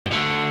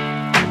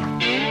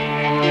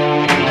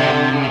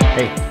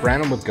Hey,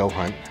 Brandon with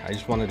goHUNT. I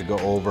just wanted to go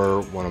over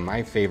one of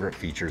my favorite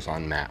features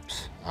on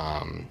maps.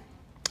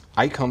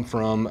 I come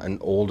from an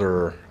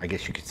older, I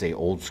guess you could say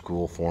old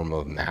school form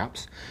of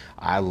maps.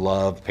 I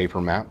love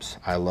paper maps.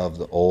 I love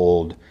the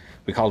old,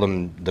 we call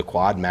them the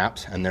quad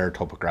maps, and they're a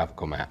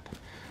topographical map.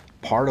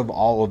 Part of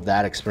all of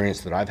that experience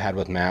that I've had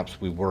with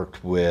maps, we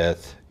worked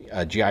with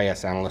a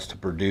GIS analyst to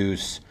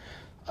produce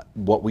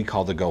what we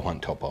call the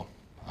goHUNT Topo.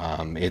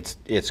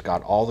 It's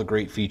got all the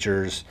great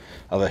features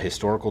of a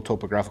historical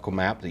topographical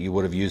map that you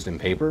would have used in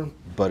paper,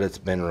 but it's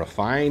been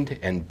refined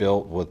and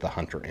built with the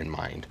hunter in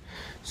mind.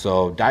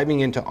 So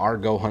diving into our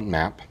goHUNT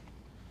map,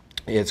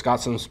 it's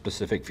got some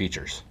specific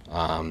features.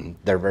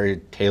 They're very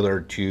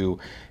tailored to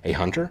a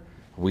hunter.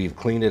 We've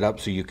cleaned it up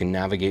so you can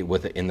navigate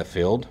with it in the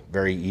field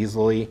very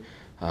easily.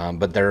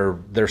 But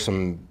there's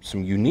some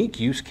unique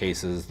use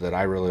cases that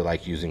I really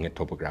like using a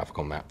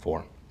topographical map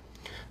for.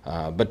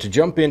 But to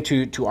jump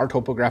into our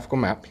topographical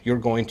map, you're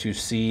going to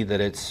see that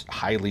it's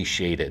highly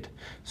shaded.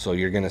 So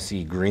you're going to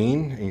see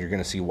green and you're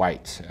going to see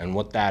whites. And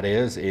what that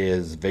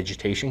is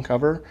vegetation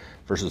cover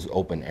versus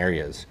open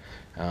areas.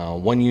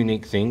 One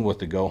unique thing with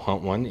the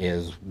goHUNT one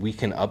is we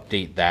can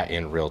update that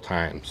in real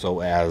time.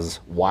 So as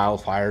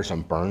wildfires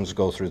and burns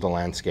go through the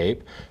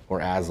landscape,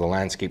 or as the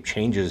landscape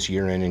changes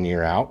year in and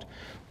year out,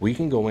 we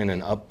can go in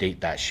and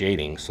update that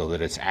shading so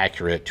that it's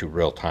accurate to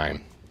real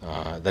time.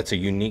 That's a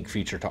unique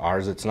feature to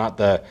ours. It's not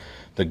the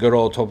good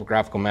old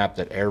topographical map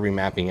that every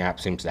mapping app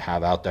seems to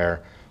have out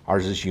there.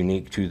 Ours is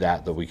unique to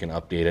that we can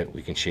update it,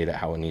 we can shade it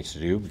how it needs to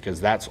do, because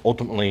that's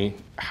ultimately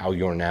how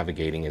you're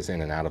navigating is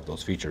in and out of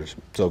those features.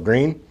 So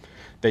green,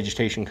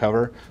 vegetation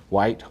cover,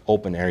 white,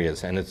 open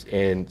areas, and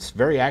it's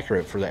very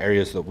accurate for the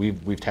areas that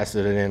we've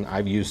tested it in.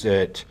 I've used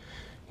it,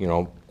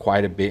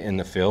 quite a bit in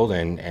the field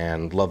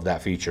and love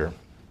that feature.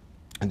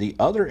 And the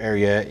other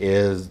area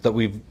is that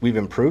we've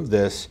improved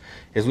this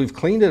is we've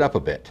cleaned it up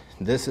a bit.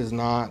 This is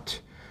not,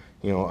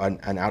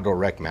 an outdoor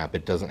rec map.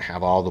 It doesn't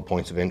have all the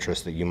points of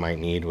interest that you might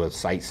need with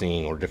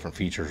sightseeing or different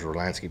features or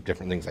landscape,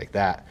 different things like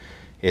that.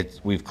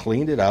 We've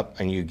cleaned it up,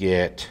 and you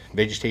get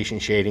vegetation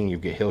shading, you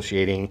get hill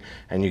shading,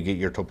 and you get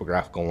your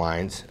topographical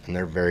lines, and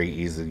they're very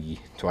easy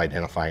to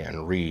identify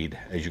and read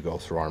as you go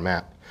through our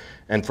map.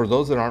 And for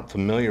those that aren't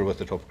familiar with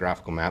the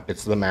topographical map,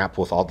 it's the map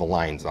with all the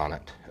lines on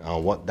it.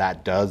 What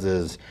that does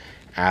is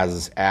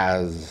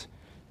as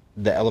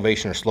the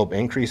elevation or slope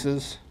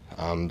increases,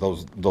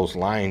 those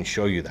lines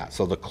show you that.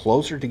 So the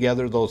closer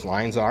together those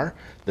lines are,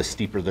 the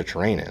steeper the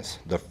terrain is.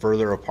 The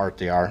further apart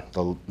they are,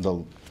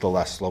 the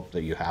less slope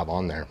that you have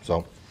on there.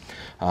 So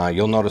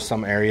you'll notice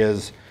some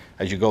areas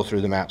as you go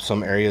through the map,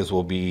 some areas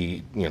will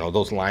be,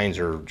 those lines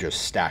are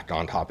just stacked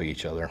on top of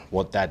each other.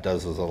 What that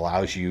does is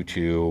allows you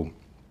to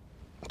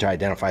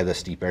identify the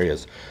steep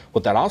areas.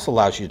 What that also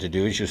allows you to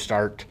do is you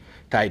start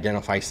to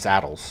identify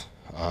saddles.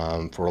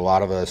 For a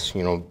lot of us,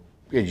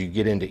 as you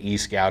get into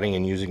e-scouting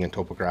and using a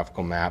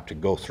topographical map to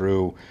go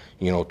through,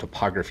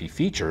 topography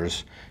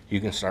features,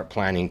 you can start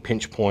planning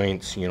pinch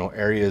points,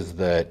 areas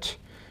that,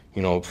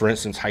 for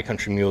instance, high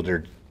country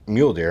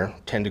mule deer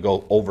tend to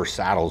go over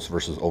saddles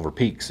versus over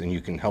peaks, and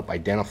you can help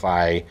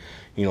identify,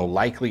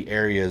 likely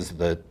areas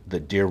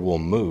that deer will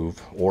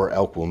move or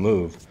elk will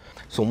move.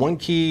 So one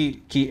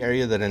key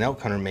area that an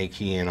elk hunter may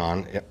key in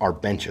on are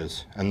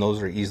benches, and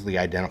those are easily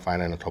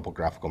identified in a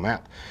topographical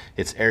map.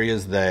 It's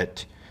areas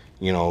that,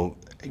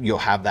 you'll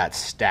have that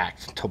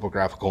stacked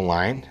topographical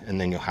line,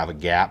 and then you'll have a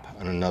gap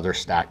and another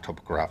stacked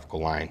topographical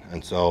line.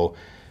 And so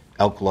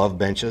elk love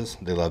benches,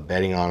 they love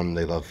bedding on them,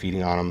 they love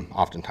feeding on them.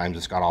 Oftentimes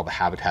it's got all the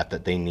habitat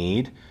that they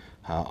need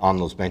on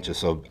those benches.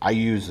 So I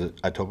use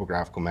a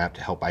topographical map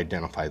to help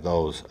identify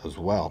those as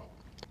well.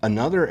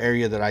 Another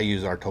area that I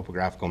use our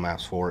topographical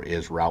maps for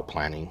is route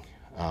planning.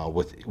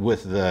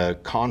 With the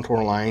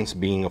contour lines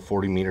being a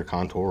 40-meter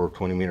contour or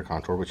 20-meter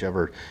contour,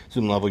 whichever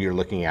zoom level you're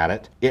looking at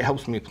it, it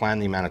helps me plan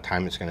the amount of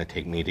time it's going to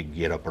take me to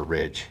get up a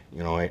ridge.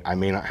 I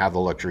may not have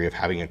the luxury of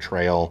having a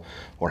trail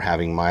or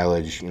having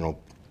mileage,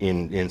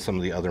 in some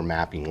of the other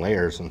mapping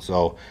layers. And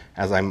so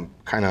as I'm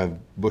kind of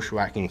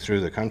bushwhacking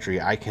through the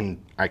country, I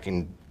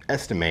can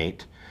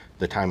estimate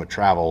the time of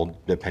travel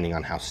depending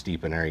on how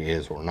steep an area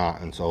is or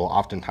not. And so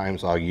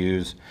oftentimes I'll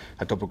use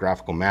a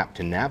topographical map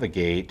to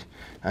navigate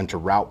and to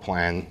route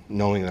plan,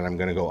 knowing that I'm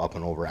going to go up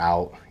and over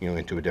out,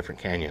 into a different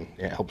canyon.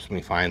 It helps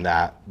me find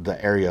that the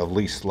area of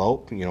least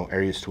slope,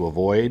 areas to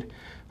avoid,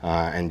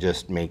 and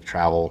just make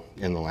travel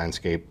in the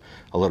landscape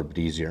a little bit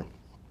easier.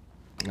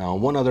 Now,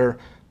 one other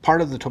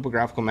part of the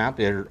topographical map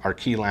are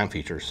key land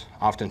features.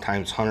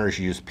 Oftentimes hunters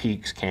use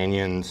peaks,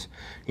 canyons,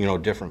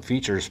 different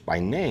features by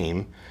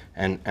name,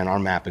 and our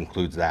map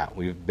includes that.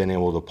 We've been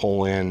able to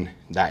pull in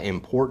that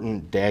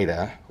important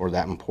data or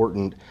that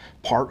important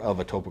part of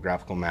a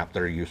topographical map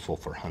that are useful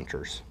for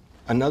hunters.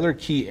 Another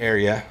key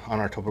area on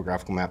our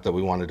topographical map that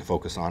we wanted to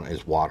focus on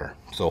is water.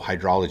 So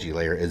hydrology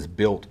layer is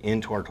built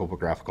into our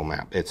topographical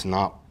map. It's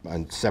not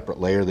a separate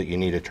layer that you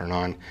need to turn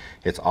on.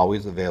 It's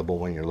always available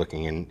when you're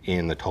looking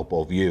in the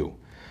topo view.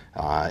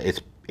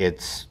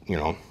 It's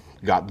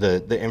got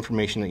the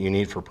information that you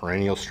need for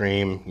perennial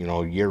stream,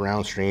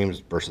 year-round streams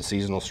versus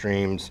seasonal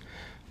streams,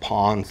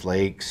 ponds,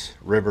 lakes,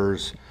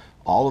 rivers,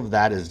 all of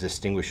that is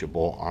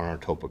distinguishable on our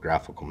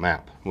topographical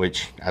map,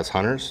 which as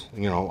hunters,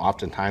 you know,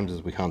 oftentimes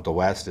as we hunt the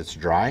West, it's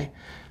dry.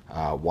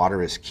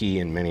 Water is key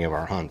in many of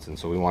our hunts, and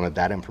so we wanted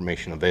that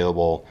information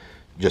available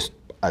just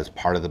as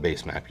part of the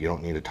base map. You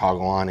don't need to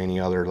toggle on any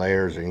other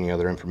layers or any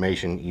other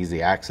information.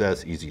 Easy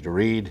access, easy to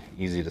read,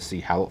 easy to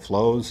see how it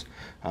flows,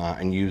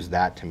 and use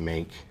that to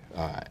make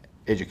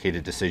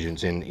educated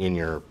decisions in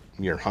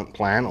your hunt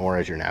plan or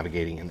as you're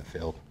navigating in the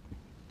field.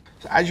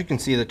 So as you can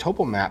see, the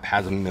topo map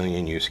has a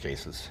million use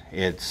cases.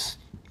 It's,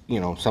 you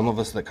know, some of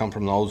us that come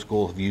from the old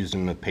school have used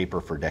them in paper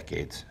for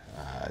decades.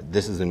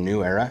 This is a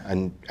new era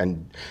and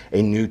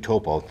a new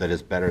topo that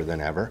is better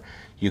than ever.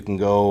 You can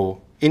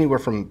go anywhere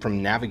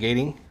from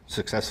navigating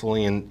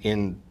successfully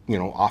in you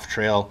know, off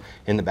trail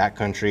in the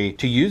backcountry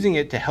to using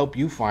it to help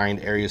you find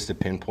areas to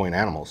pinpoint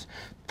animals.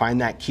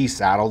 Find that key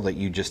saddle that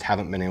you just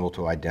haven't been able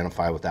to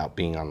identify without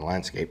being on the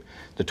landscape.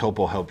 The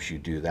topo helps you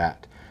do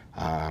that.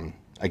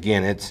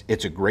 Again,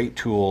 it's a great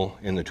tool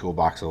in the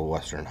toolbox of a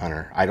Western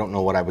hunter. I don't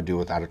know what I would do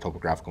without a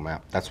topographical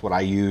map. That's what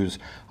I use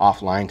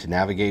offline to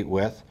navigate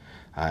with.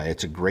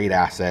 It's a great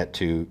asset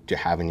to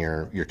have in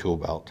your tool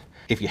belt.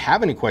 If you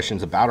have any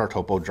questions about our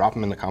topo, drop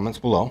them in the comments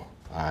below.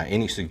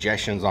 Any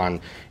suggestions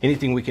on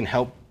anything we can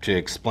help to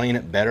explain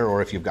it better,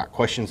 or if you've got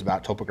questions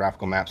about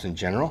topographical maps in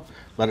general,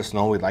 let us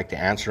know. We'd like to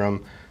answer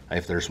them.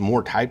 If there's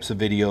more types of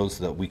videos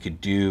that we could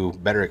do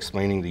better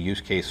explaining the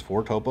use case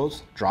for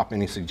topos, drop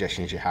any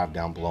suggestions you have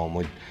down below,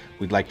 and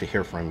we'd like to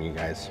hear from you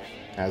guys.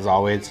 As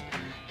always,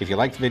 if you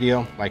liked the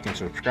video, like and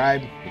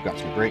subscribe. We've got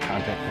some great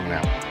content coming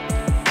out.